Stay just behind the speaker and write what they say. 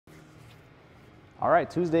All right,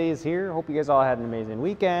 Tuesday is here. Hope you guys all had an amazing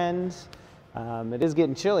weekend. It is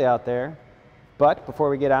getting chilly out there. But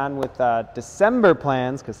before we get on with December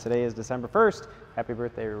plans, because today is December 1st, happy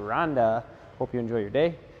birthday, Rhonda. Hope you enjoy your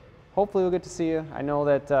day. Hopefully we'll get to see you. I know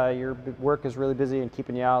that your work is really busy and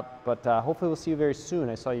keeping you out, but hopefully we'll see you very soon.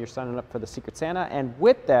 I saw you're signing up for the Secret Santa. And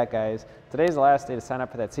with that, guys, today's the last day to sign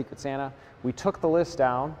up for that Secret Santa. We took the list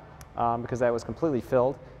down because that was completely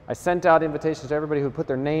filled. I sent out invitations to everybody who put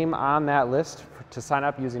their name on that list to sign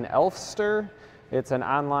up using Elfster. It's an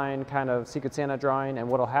online kind of Secret Santa drawing, and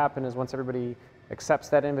what'll happen is once everybody accepts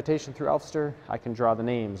that invitation through Elfster, I can draw the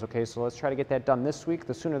names. Okay, so let's try to get that done this week.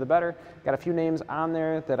 The sooner the better. Got a few names on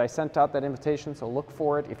there that I sent out that invitation, so look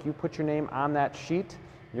for it. If you put your name on that sheet,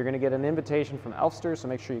 you're going to get an invitation from Elfster, so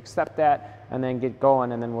make sure you accept that and then get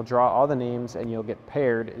going, and then we'll draw all the names and you'll get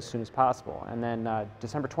paired as soon as possible. And then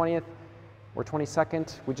December 20th or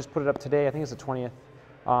 22nd, we just put it up today, I think it's the 20th.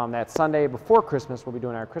 That Sunday before Christmas, we'll be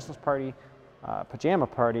doing our Christmas party, pajama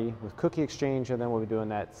party with cookie exchange, and then we'll be doing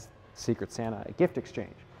that Secret Santa gift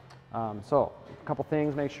exchange. So a couple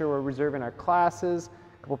things, make sure we're reserving our classes.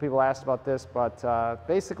 A couple people asked about this, but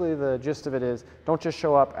basically the gist of it is don't just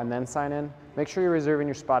show up and then sign in. Make sure you're reserving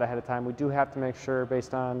your spot ahead of time. We do have to make sure,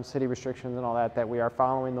 based on city restrictions and all that, that we are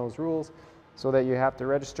following those rules so that you have to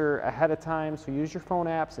register ahead of time. So use your phone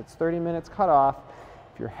apps. It's 30 minutes cut off.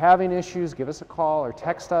 If you're having issues, give us a call or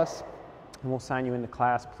text us and we'll sign you into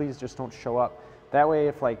class. Please just don't show up. That way,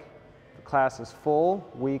 if like the class is full,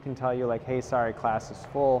 we can tell you like, hey, sorry, class is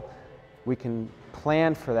full. We can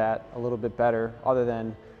plan for that a little bit better, other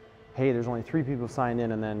than, hey, there's only 3 people signed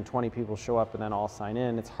in and then 20 people show up and then all sign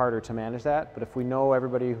in. It's harder to manage that, but if we know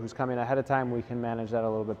everybody who's coming ahead of time, we can manage that a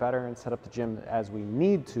little bit better and set up the gym as we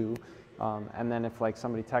need to. And then if like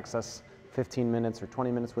somebody texts us 15 minutes or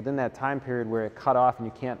 20 minutes within that time period where it cut off and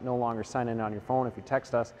you can't no longer sign in on your phone, if you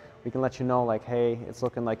text us, we can let you know like, hey, it's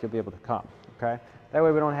looking like you'll be able to come, okay? That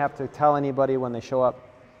way we don't have to tell anybody when they show up,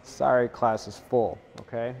 sorry, class is full,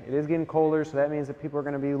 okay? It is getting colder, so that means that people are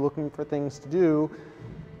going to be looking for things to do.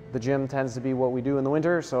 The gym tends to be what we do in the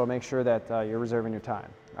winter, so make sure that you're reserving your time.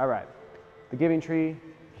 All right, the giving tree.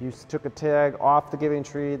 If you took a tag off the giving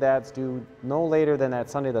tree, that's due no later than that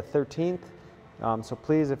Sunday the 13th. So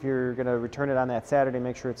please, if you're going to return it on that Saturday,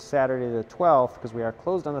 make sure it's Saturday the 12th, because we are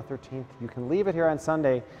closed on the 13th. You can leave it here on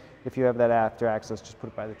Sunday if you have that after access. Just put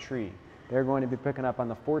it by the tree. They're going to be picking up on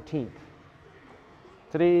the 14th.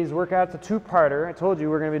 Today's workout's a 2-parter. I told you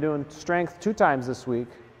we're going to be doing strength 2 times this week.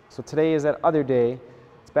 So today is that other day.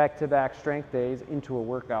 It's back-to-back strength days into a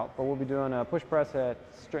workout. But we'll be doing a push press at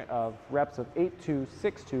reps of 8-2,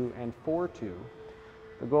 6-2, and 4-2.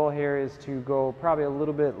 The goal here is to go probably a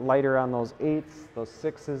little bit lighter on those 8s, those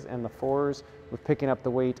 6s, and the 4s, with picking up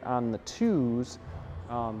the weight on the 2s.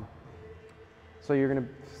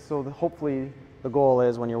 So hopefully the goal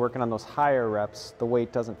is when you're working on those higher reps, the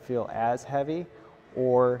weight doesn't feel as heavy,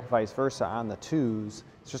 or vice versa on the 2s.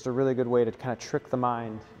 It's just a really good way to kind of trick the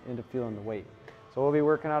mind into feeling the weight. So we'll be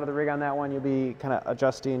working out of the rig on that one. You'll be kind of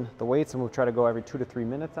adjusting the weights, and we'll try to go every 2 to 3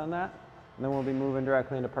 minutes on that. And then we'll be moving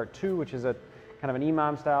directly into part 2, which is a kind of an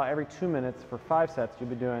EMOM style. Every 2 minutes for 5 sets, you'll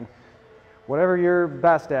be doing whatever you're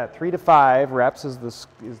best at. 3 to 5 reps is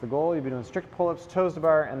the goal. You'll be doing strict pull-ups, toes to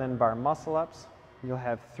bar, and then bar muscle-ups. You'll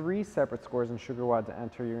have 3 separate scores in sugar WOD to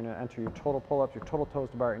enter. You're going to enter your total pull-ups, your total toes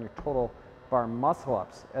to bar, and your total bar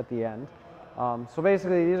muscle-ups at the end. So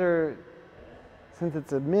basically, these are, since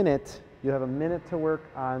it's a minute, you have a minute to work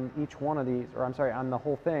on each one of these, or I'm sorry, on the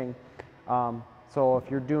whole thing. So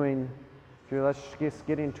if let's just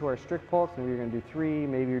get into our strict pull-ups, maybe you're going to do 3,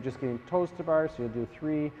 maybe you're just getting toes to bar, so you'll do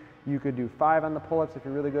 3. You could do 5 on the pull-ups if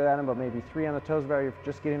you're really good at them, but maybe 3 on the toes to bar, you're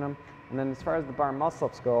just getting them. And then as far as the bar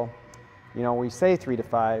muscle-ups go, you know, we say 3 to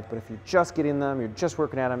 5, but if you're just getting them, you're just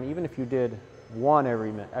working at them, even if you did 1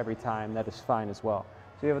 every time, that is fine as well.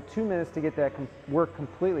 So you have 2 minutes to get that work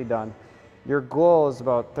completely done. Your goal is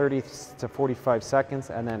about 30 to 45 seconds,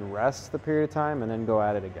 and then rest the period of time, and then go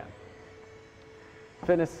at it again.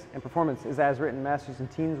 Fitness and performance is as written, masters and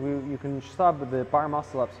teens. You can sub the bar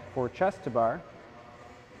muscle-ups for chest to bar.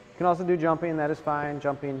 You can also do jumping, that is fine.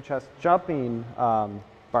 Jumping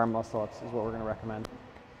bar muscle-ups is what we're going to recommend.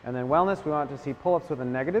 And then wellness, we want to see pull-ups with a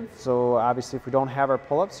negative. So obviously if we don't have our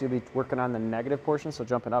pull-ups, you'll be working on the negative portion, so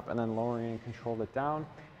jumping up and then lowering and control it down.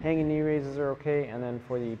 Hanging knee raises are okay, and then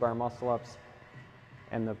for the bar muscle-ups,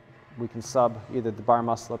 we can sub either the bar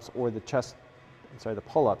muscle-ups or the the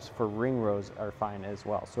pull-ups for ring rows are fine as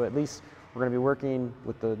well. So at least we're going to be working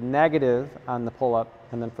with the negative on the pull-up,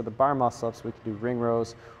 and then for the bar muscle-ups, we can do ring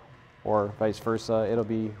rows, or vice versa. It'll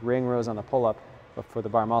be ring rows on the pull-up, but for the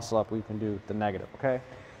bar muscle-up, we can do the negative, okay?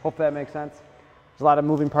 Hope that makes sense. There's a lot of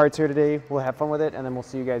moving parts here today. We'll have fun with it, and then we'll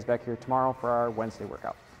see you guys back here tomorrow for our Wednesday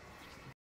workout.